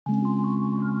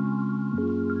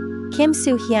Kim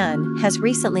Soo Hyun has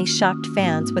recently shocked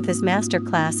fans with his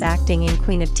masterclass acting in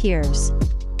Queen of Tears.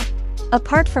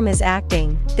 Apart from his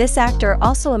acting, this actor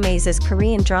also amazes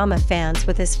Korean drama fans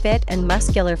with his fit and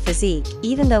muscular physique,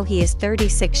 even though he is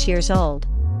 36 years old.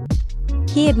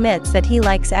 He admits that he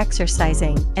likes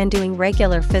exercising and doing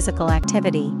regular physical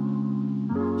activity.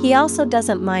 He also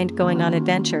doesn't mind going on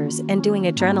adventures and doing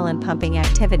adrenaline-pumping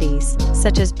activities,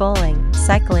 such as bowling,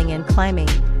 cycling and climbing.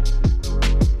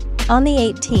 On the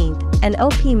 18th, an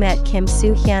OP met Kim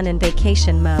Soo Hyun in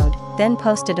vacation mode, then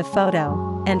posted a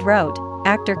photo, and wrote,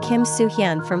 "Actor Kim Soo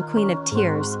Hyun from Queen of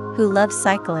Tears, who loves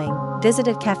cycling,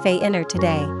 visited Cafe Inner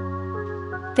today.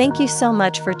 Thank you so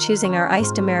much for choosing our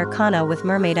iced Americano with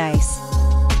Mermaid ice."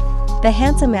 The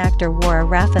handsome actor wore a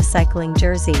Rapha Cycling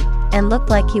Jersey, and looked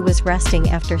like he was resting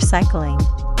after cycling.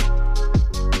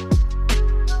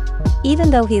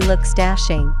 Even though he looks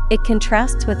dashing, it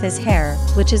contrasts with his hair,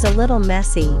 which is a little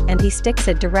messy, and he sticks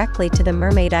it directly to the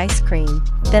mermaid ice cream.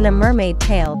 Then a mermaid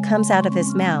tail comes out of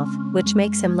his mouth, which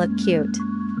makes him look cute.